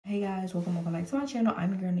Hey guys, welcome back to my channel.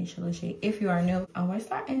 I'm your girl Nisha Lachey. If you are new, I want to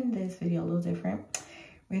start in this video a little different.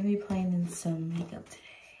 We're gonna be playing in some makeup today.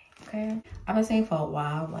 Okay, I've been saying for a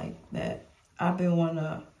while like that I've been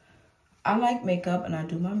I like makeup and I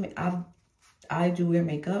do wear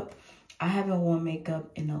makeup. I haven't worn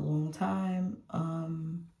makeup in a long time.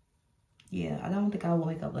 Yeah, I don't think I will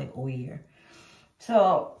wake up like all year.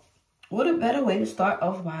 So what a better way to start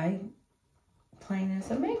off by playing in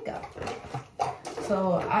some makeup.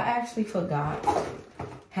 So I actually forgot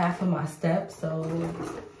half of my steps, so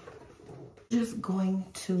just going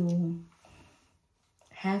to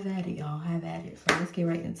have at it, y'all. Have at it. So let's get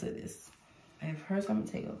right into this. And first I'm gonna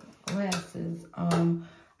take off the glasses.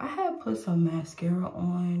 I have put some mascara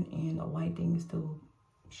on and the white thing is still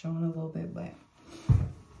showing a little bit, but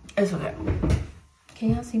it's okay.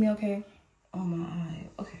 Can y'all see me okay? On my eye.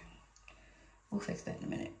 Okay. We'll fix that in a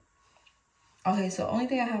minute. Okay, so only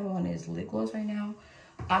thing I have on is lip gloss right now.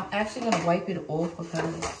 I'm actually gonna wipe it off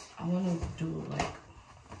because I want to do like,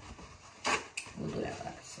 we'll do that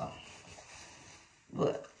last. So,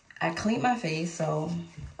 but I cleaned my face, so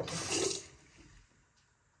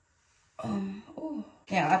oh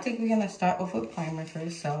yeah, I think we're gonna start off with primer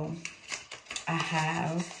first. So I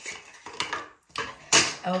have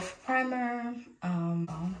e.l.f. primer.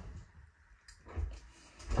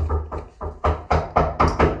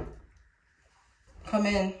 Come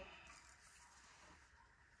in.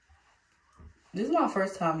 This is my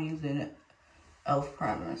first time using e.l.f.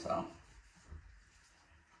 primer, so.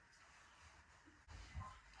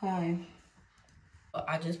 Hi.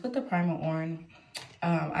 I just put the primer on.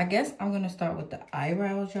 I guess I'm gonna start with the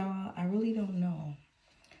eyebrows, y'all. I really don't know,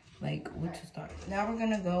 like, what to start. Now we're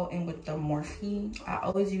gonna go in with the Morphe. I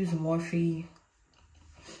always use Morphe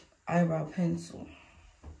eyebrow pencil.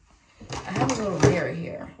 I have a little mirror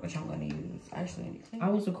here, which I'm gonna use. Actually, I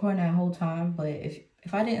was recording that whole time, but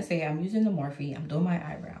if I didn't say, I'm using the Morphe, I'm doing my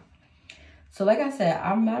eyebrow. So like I said,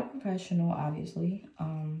 I'm not a professional, obviously.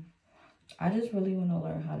 I just really want to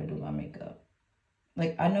learn how to do my makeup.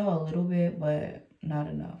 Like, I know a little bit, but not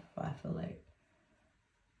enough, I feel like.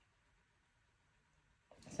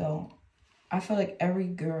 So I feel like every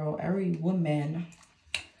girl, every woman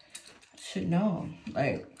should know.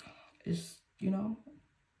 Like, it's, you know.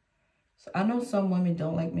 So I know some women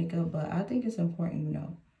don't like makeup, but I think it's important, you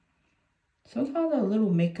know. Sometimes a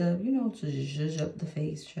little makeup, you know, to zhuzh up the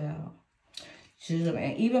face, child. Zhuzh up.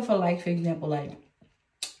 And even for, like, for example, like,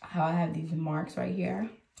 how I have these marks right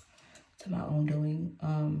here. To my own doing.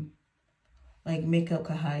 Like, makeup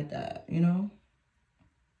could hide that, you know.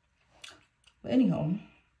 But anyhow.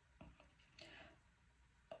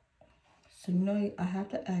 So, you know, I have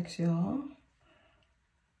to ask y'all.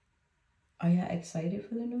 Are y'all excited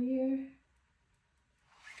for the new year?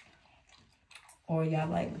 Or y'all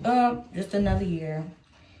like, just another year?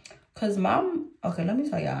 Because okay, let me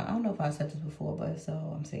tell y'all. I don't know if I said this before, but so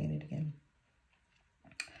I'm saying it again.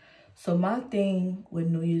 So my thing with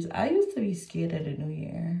New Year's, I used to be scared of the new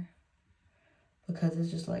year. Because it's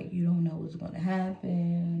just like, you don't know what's going to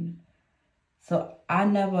happen. So I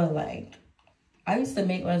never like, I used to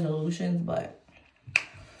make resolutions, but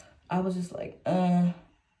I was just like, I'm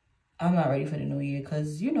not ready for the new year.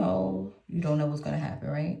 Because, you know, you don't know what's going to happen,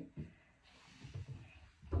 right?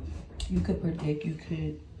 You could predict, you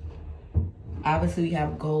could, obviously we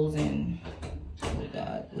have goals and, oh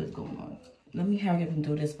God, what's going on? Let me hurry up and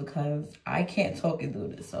do this because I can't talk and do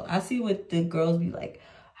this. So I see what the girls be like,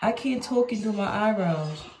 I can't talk and do my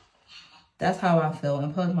eyebrows. That's how I feel.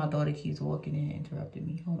 And plus my daughter keeps walking in and interrupting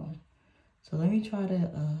me. Hold on. So let me try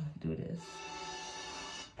to do this.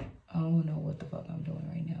 I don't know what the fuck I'm doing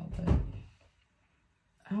right now, but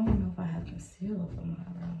I don't know if I have concealer for my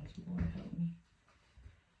eyebrows. Lord help me.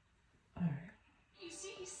 Alright.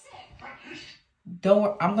 Don't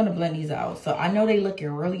worry, I'm gonna blend these out. So I know they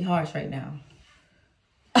looking really harsh right now.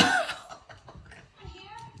 I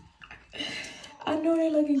know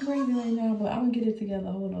they're looking crazy right now, but I'm gonna get it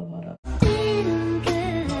together. Hold up, hold up.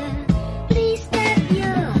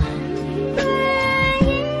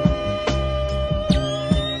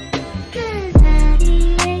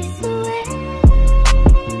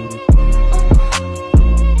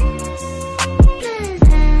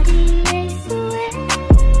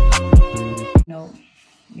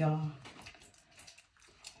 Y'all,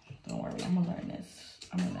 don't worry, I'm gonna learn this.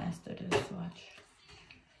 I'm gonna master this. Watch.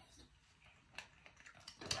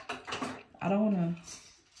 I don't wanna.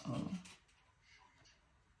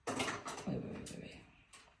 Wait.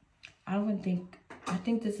 I don't even think. I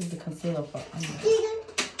think this is the concealer for under.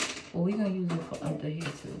 But we're gonna use it for under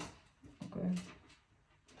here too. Okay.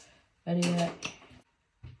 Ready yet?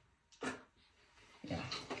 Yeah.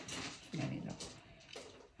 Let me know.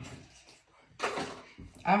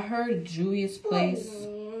 I heard Juvia's Place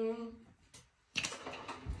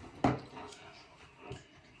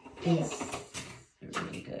is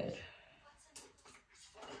really good.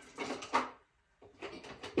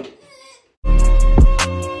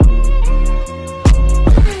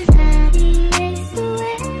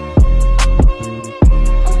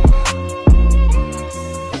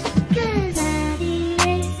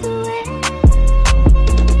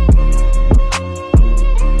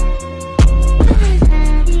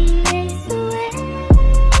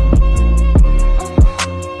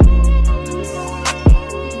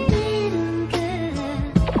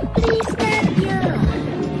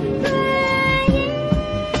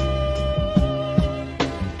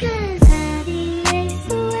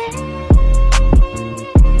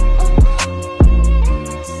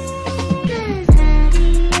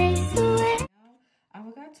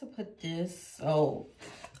 To put this, so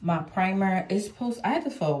my primer is supposed, I had to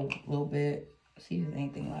fold a little bit, see if there's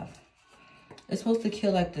anything left. It's supposed to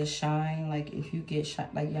kill like the shine, like if you get shine,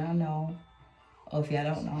 like y'all know, or if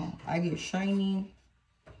y'all don't know, I get shiny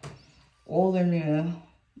all in there,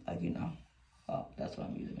 like, you know. Oh, that's what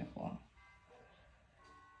I'm using it for.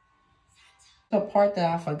 The part that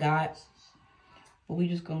I forgot, but we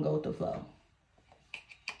just gonna go with the flow.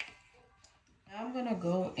 Now I'm gonna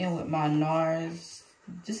go in with my NARS.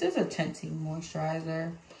 This is a tinting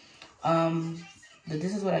moisturizer, but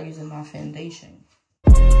this is what I use in my foundation.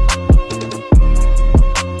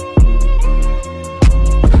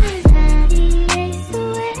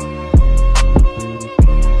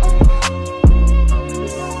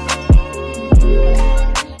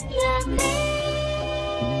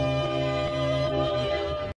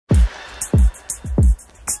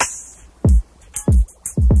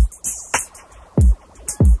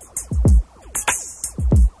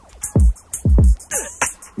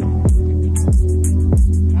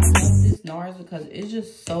 Because it's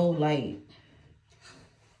just so light.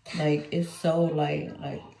 Like, it's so light.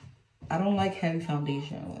 Like, I don't like heavy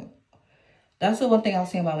foundation. Like, that's the one thing I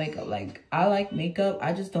was saying about makeup. Like, I like makeup,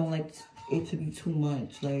 I just don't like it to be too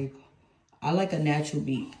much. Like, I like a natural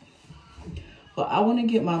beat. But I want to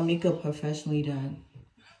get my makeup professionally done.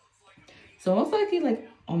 So most likely, like,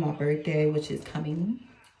 on my birthday, which is coming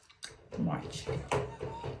March,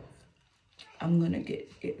 I'm gonna get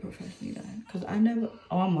it professionally done. Cause I never,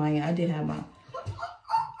 oh, I'm lying, I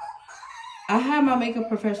had my makeup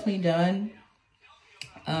professionally done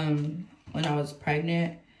when I was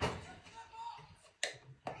pregnant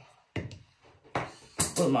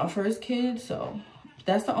with my first kid. So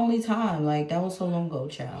that's the only time. Like, that was so long ago,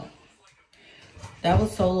 child. That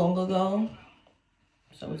was so long ago.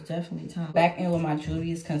 So it's definitely time. Back in with my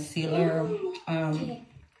Juvia's concealer.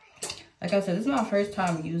 Like I said, this is my first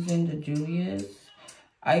time using the Juvia's.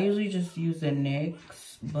 I usually just use the NYX,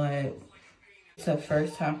 but it's the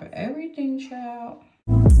first time for everything, child.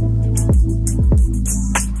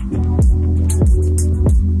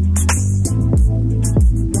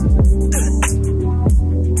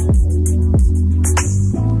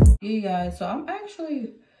 Yeah, guys, so I'm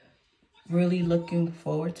actually really looking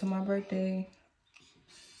forward to my birthday.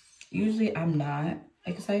 Usually I'm not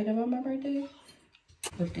excited about my birthday,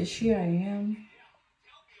 but this year I am.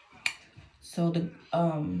 So the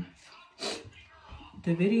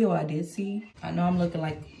video I did see, I know I'm looking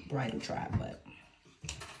like bridal trap, but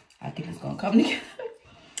I think it's gonna come together.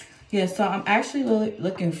 Yeah, so I'm actually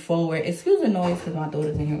looking forward. Excuse the noise because my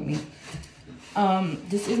daughter's in here with me.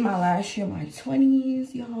 This is my last year, my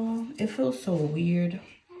 20s, y'all. It feels so weird.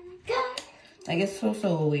 Like, it's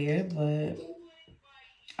so weird, but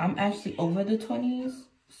I'm actually over the 20s,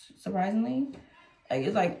 surprisingly. Like,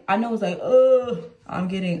 it's like, I know it's like, I'm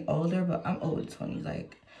getting older, but I'm over the 20s.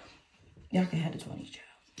 Like, y'all can have the 20s, child.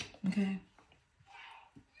 Okay?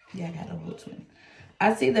 Yeah, I got a whole 20.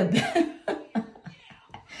 I see the best.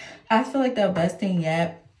 I feel like the best thing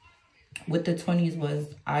yet with the 20s was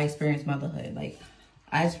I experienced motherhood. Like,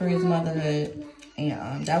 I experienced motherhood,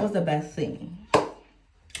 and that was the best thing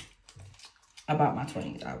about my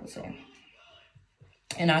 20s, I would say.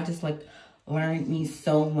 And I just, like, learned me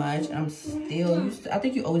so much. I'm still used to, I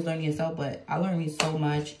think you always learn yourself, but I learned me so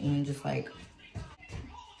much, and just, like,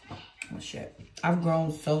 oh, shit. I've grown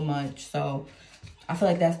so much, so I feel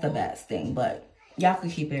like that's the best thing, but y'all can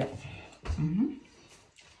keep it.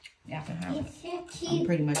 Y'all can have it. I'm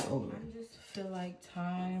pretty much over it. I just feel like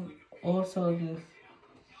time also just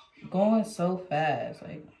going so fast.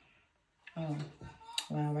 Like, oh,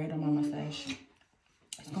 wow, right on my mustache.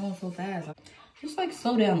 It's going so fast. Just, like,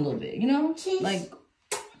 slow down a little bit, you know? Like,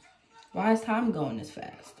 why is time going this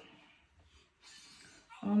fast?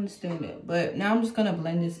 I don't understand it. But now I'm just going to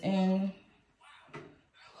blend this in.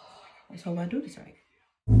 Let's hope I do this right.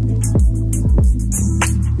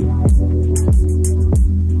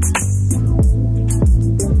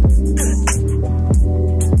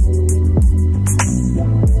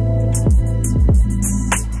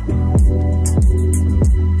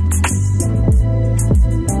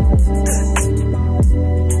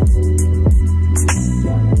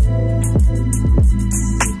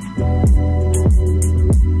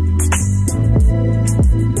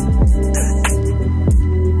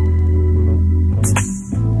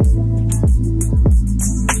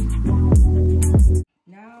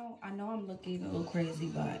 Looking a little crazy,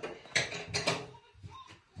 but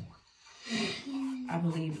I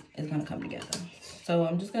believe it's gonna come together. So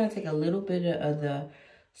I'm just gonna take a little bit of the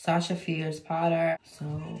Sasha Fierce powder.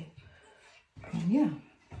 So yeah.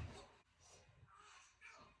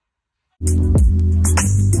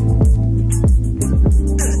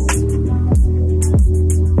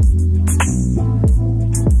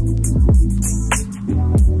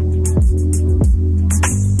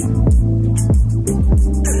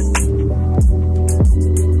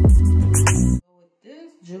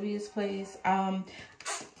 Juvia's Place,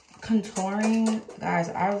 contouring, guys.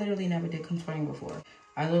 I literally never did contouring before.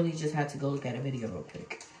 I literally just had to go look at a video real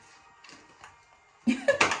quick.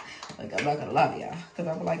 Like, I'm not gonna lie to y'all, because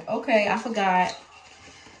I'm like, okay, I forgot.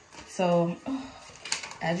 So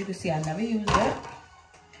as you can see, I never used it.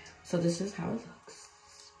 So this is how it looks.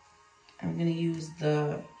 I'm gonna use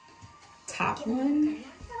the top one.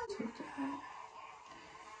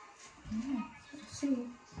 Let's see.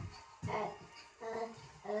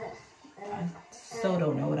 I so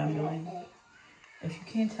don't know what I'm doing. If you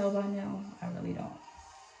can't tell by now, I really don't.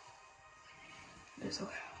 It's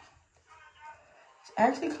okay. It's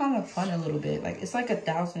actually kind of fun a little bit. Like, it's like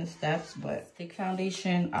 1,000 steps, but stick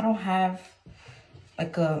foundation. I don't have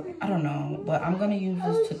like a, I don't know, but I'm gonna use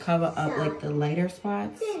this to cover up like the lighter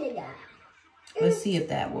spots. Let's see if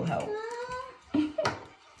that will help.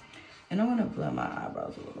 And I'm gonna blend my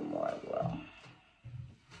eyebrows a little more as well.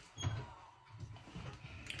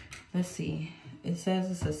 Let's see. It says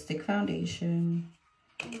it's a stick foundation.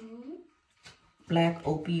 Black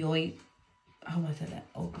opioid. How was that?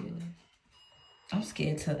 Opioid. I'm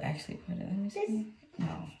scared to actually put it. Let me see.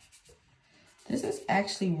 No. This is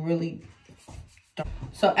actually really dark.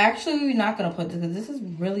 So actually we're not gonna put this because this is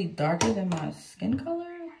really darker than my skin color.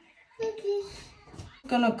 I'm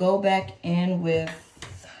gonna go back in with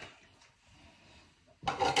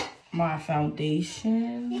my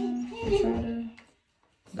foundation.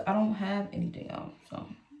 I don't have anything else, so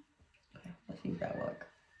okay, let's see if that works.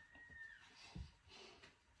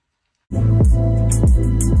 Okay,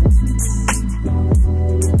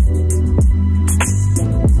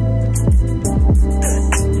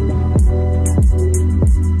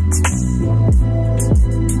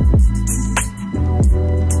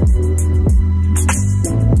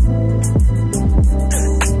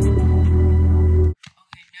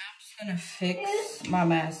 now I'm just gonna fix my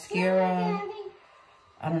mascara.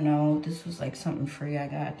 I don't know, this was like something free I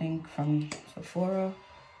got, I think, from Sephora.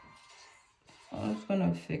 I'm just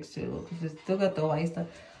gonna fix it because it's still got the white stuff.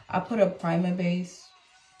 I put a primer base.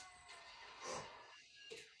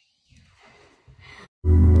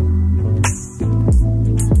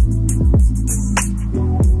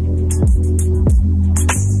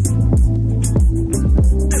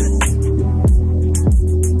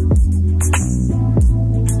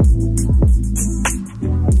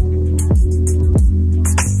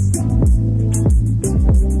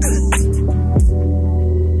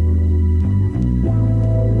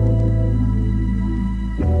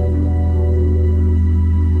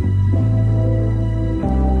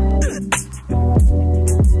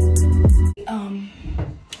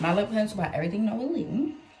 My lip pencil by Everything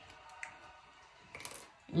Noeline.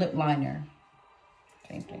 Lip liner.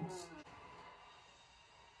 Same thing.